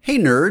Hey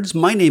nerds,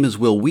 my name is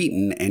Will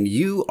Wheaton, and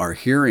you are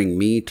hearing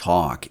me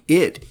talk.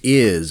 It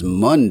is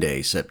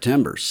Monday,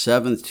 September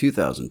 7th,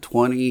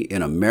 2020.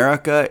 In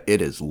America,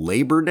 it is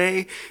Labor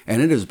Day, and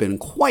it has been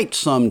quite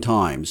some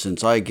time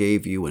since I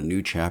gave you a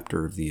new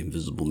chapter of The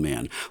Invisible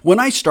Man. When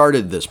I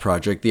started this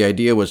project, the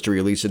idea was to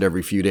release it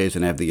every few days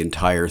and have the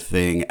entire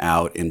thing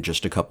out in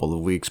just a couple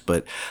of weeks,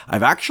 but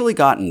I've actually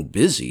gotten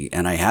busy,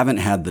 and I haven't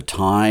had the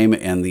time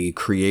and the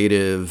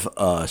creative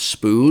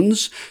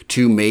spoons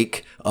to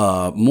make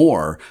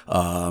more.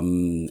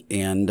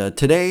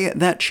 Today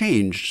that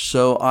changed.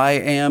 So I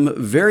am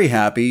very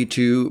happy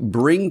to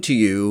bring to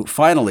you,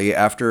 finally,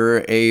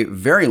 after a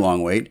very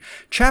long wait,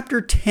 Chapter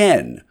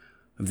 10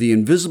 of The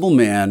Invisible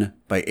Man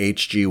by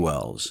H.G.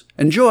 Wells.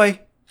 Enjoy!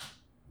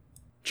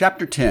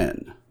 Chapter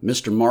 10,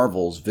 Mr.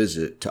 Marvel's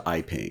Visit to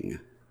Iping.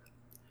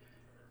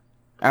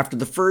 After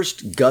the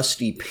first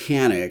gusty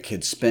panic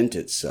had spent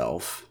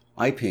itself,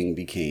 Iping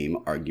became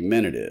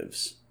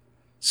argumentatives.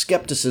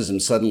 Skepticism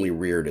suddenly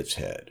reared its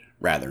head.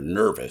 Rather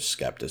nervous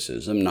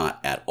skepticism, not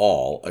at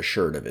all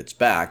assured of its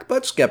back,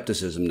 but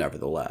skepticism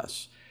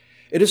nevertheless.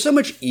 It is so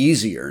much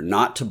easier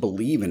not to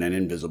believe in an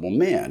invisible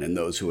man, and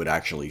those who had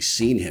actually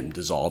seen him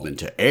dissolve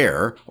into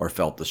air or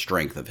felt the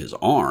strength of his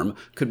arm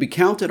could be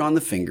counted on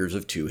the fingers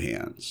of two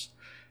hands.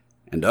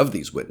 And of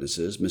these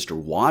witnesses, Mr.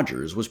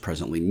 Wodgers was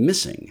presently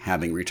missing,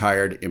 having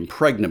retired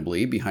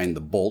impregnably behind the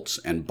bolts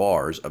and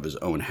bars of his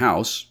own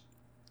house,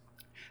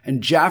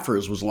 and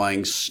Jaffers was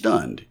lying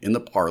stunned in the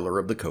parlor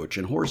of the Coach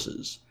and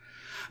Horses.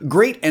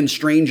 Great and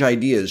strange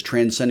ideas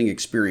transcending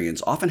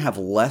experience often have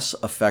less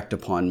effect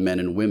upon men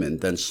and women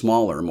than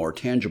smaller, more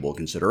tangible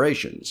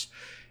considerations.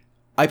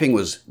 Iping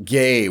was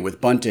gay with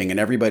bunting, and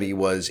everybody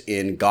was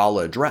in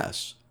gala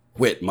dress.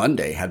 Whit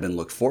Monday had been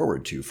looked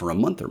forward to for a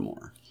month or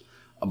more.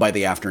 By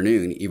the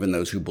afternoon, even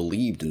those who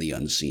believed in the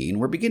unseen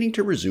were beginning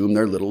to resume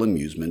their little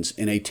amusements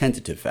in a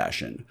tentative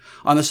fashion,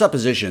 on the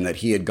supposition that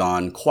he had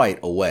gone quite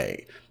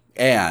away.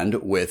 And,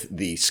 with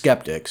the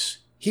skeptics,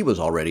 he was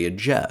already a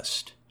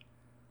jest.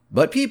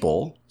 But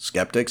people,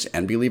 skeptics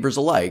and believers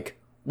alike,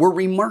 were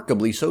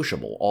remarkably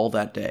sociable all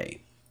that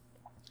day.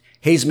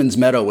 Hazeman's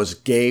Meadow was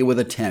gay with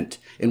a tent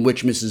in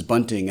which Mrs.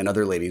 Bunting and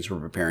other ladies were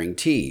preparing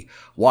tea,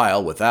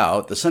 while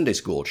without, the Sunday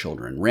school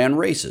children ran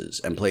races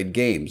and played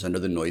games under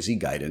the noisy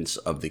guidance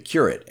of the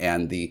curate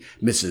and the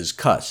Mrs.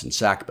 Cuss and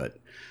Sackbut.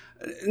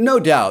 No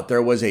doubt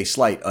there was a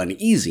slight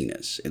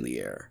uneasiness in the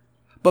air.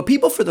 But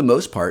people for the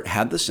most part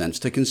had the sense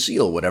to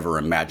conceal whatever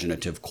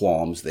imaginative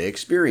qualms they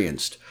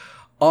experienced.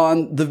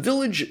 On the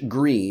village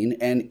green,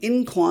 an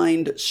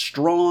inclined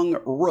strong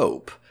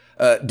rope,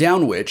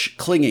 down which,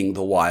 clinging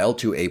the while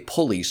to a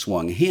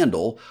pulley-swung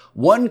handle,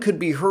 one could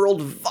be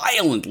hurled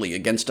violently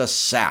against a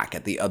sack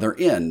at the other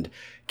end,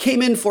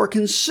 came in for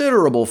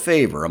considerable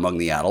favor among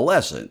the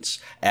adolescents,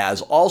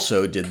 as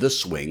also did the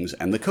swings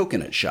and the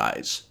coconut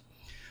shies.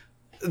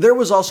 There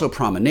was also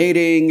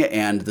promenading,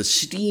 and the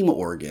steam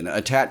organ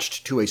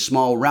attached to a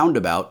small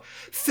roundabout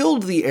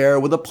filled the air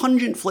with a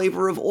pungent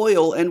flavor of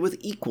oil and with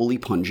equally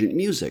pungent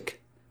music.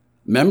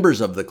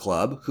 Members of the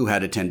club, who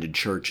had attended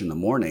church in the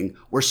morning,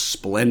 were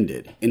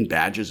splendid in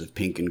badges of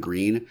pink and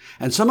green,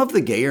 and some of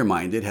the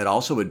gayer-minded had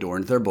also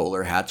adorned their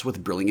bowler hats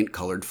with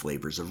brilliant-colored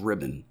flavors of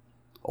ribbon.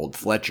 Old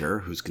Fletcher,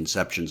 whose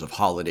conceptions of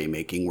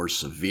holiday-making were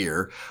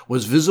severe,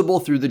 was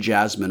visible through the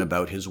jasmine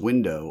about his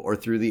window or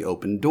through the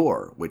open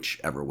door,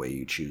 whichever way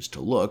you choose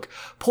to look,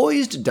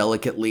 poised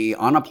delicately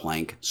on a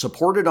plank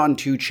supported on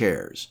two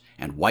chairs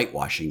and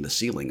whitewashing the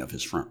ceiling of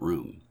his front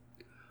room.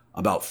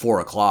 About 4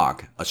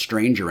 o'clock, a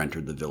stranger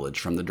entered the village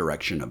from the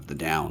direction of the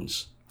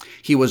Downs.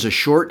 He was a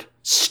short,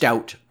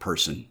 stout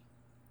person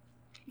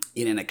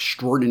in an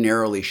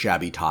extraordinarily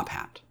shabby top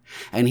hat,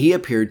 and he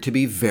appeared to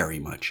be very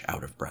much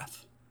out of breath.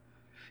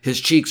 His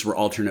cheeks were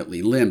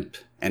alternately limp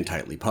and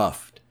tightly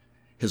puffed.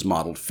 His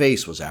mottled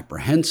face was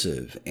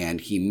apprehensive, and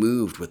he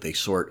moved with a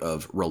sort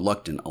of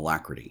reluctant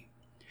alacrity.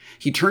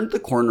 He turned the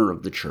corner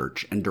of the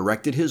church and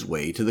directed his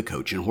way to the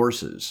Coach and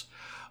Horses.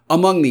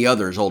 Among the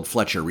others, old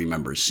Fletcher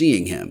remembers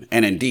seeing him,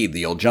 and indeed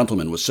the old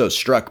gentleman was so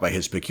struck by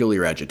his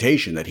peculiar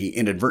agitation that he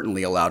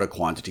inadvertently allowed a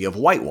quantity of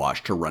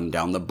whitewash to run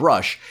down the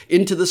brush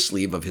into the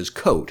sleeve of his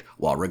coat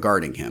while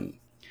regarding him.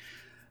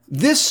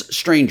 This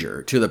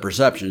stranger, to the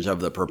perceptions of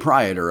the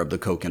proprietor of the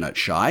Coconut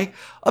Shy,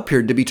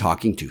 appeared to be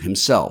talking to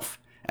himself,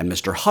 and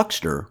Mr.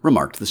 Huckster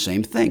remarked the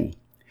same thing.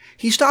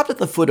 He stopped at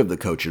the foot of the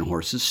Coach and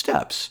Horses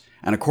steps,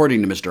 and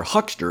according to Mr.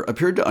 Huckster,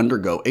 appeared to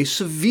undergo a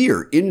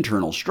severe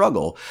internal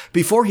struggle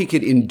before he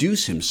could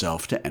induce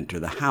himself to enter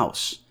the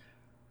house.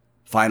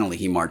 Finally,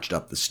 he marched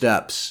up the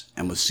steps,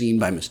 and was seen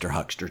by Mr.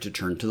 Huckster to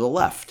turn to the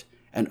left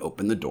and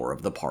open the door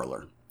of the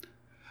parlor.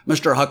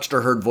 Mr.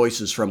 Huckster heard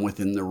voices from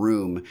within the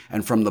room,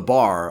 and from the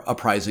bar,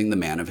 apprising the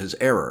man of his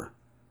error.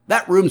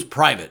 "That room's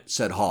private,"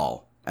 said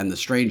Hall, and the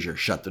stranger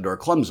shut the door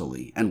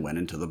clumsily and went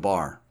into the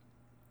bar.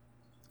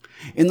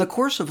 In the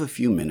course of a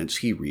few minutes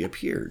he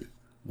reappeared,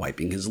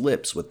 wiping his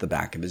lips with the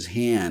back of his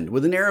hand,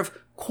 with an air of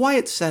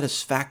quiet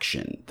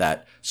satisfaction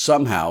that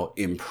somehow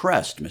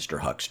impressed Mr.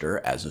 Huckster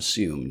as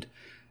assumed.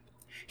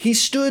 He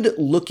stood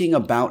looking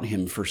about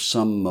him for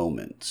some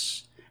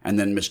moments, and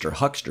then Mr.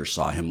 Huckster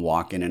saw him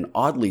walk in an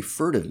oddly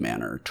furtive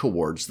manner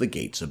towards the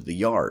gates of the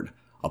yard,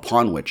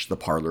 upon which the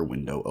parlor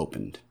window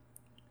opened.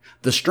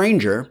 The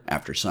stranger,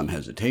 after some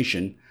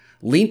hesitation,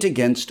 leant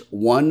against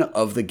one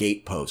of the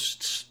gate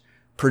posts,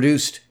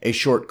 produced a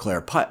short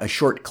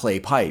clay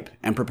pipe,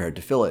 and prepared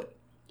to fill it.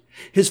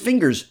 His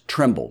fingers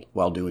trembled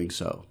while doing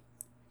so.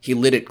 He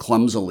lit it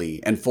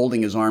clumsily, and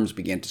folding his arms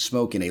began to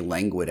smoke in a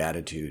languid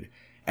attitude,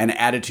 an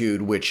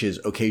attitude which his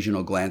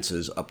occasional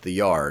glances up the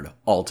yard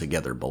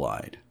altogether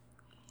belied.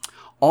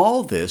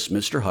 All this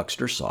Mr.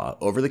 Huckster saw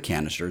over the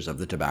canisters of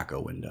the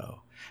tobacco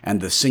window, and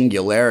the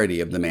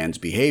singularity of the man's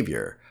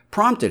behavior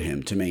prompted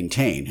him to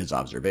maintain his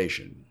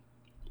observation.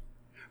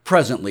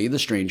 Presently, the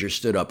stranger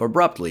stood up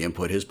abruptly and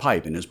put his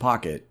pipe in his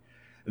pocket.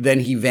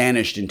 Then he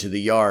vanished into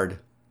the yard.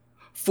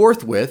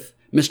 Forthwith,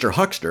 Mr.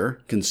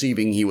 Huckster,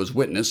 conceiving he was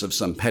witness of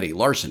some petty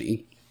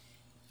larceny,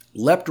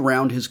 leapt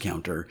round his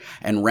counter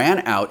and ran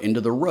out into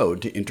the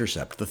road to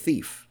intercept the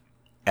thief.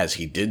 As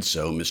he did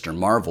so, Mr.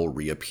 Marvel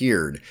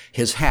reappeared,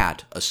 his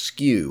hat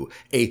askew,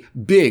 a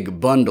big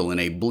bundle in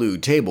a blue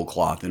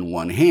tablecloth in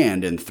one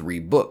hand, and 3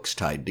 books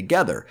tied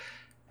together,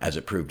 as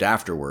it proved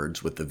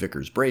afterwards with the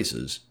vicar's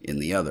braces, in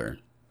the other.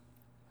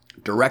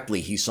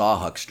 Directly he saw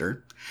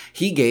Huckster,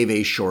 he gave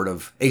a sort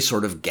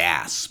of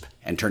gasp,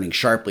 and turning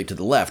sharply to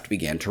the left,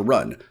 began to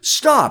run.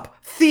 "Stop!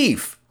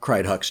 Thief!"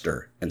 cried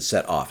Huckster, and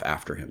set off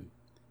after him.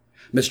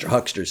 Mr.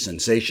 Huckster's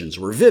sensations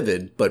were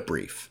vivid, but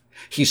brief.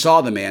 He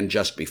saw the man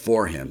just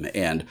before him,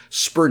 and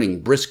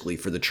spurting briskly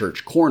for the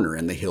church corner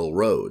and the hill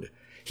road.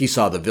 He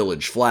saw the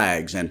village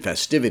flags and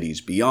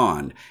festivities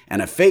beyond,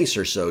 and a face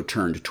or so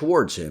turned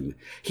towards him.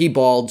 He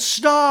bawled,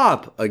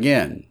 "Stop!"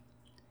 again.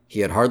 He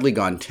had hardly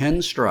gone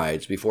 10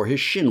 strides before his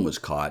shin was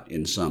caught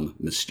in some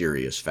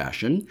mysterious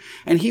fashion,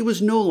 and he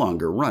was no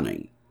longer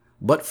running,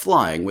 but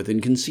flying with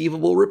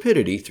inconceivable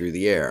rapidity through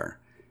the air.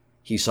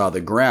 He saw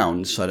the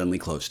ground suddenly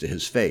close to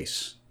his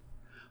face.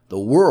 The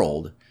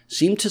world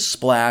seemed to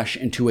splash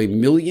into a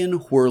million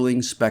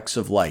whirling specks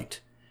of light,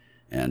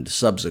 and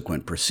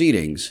subsequent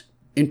proceedings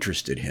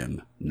interested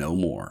him no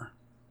more.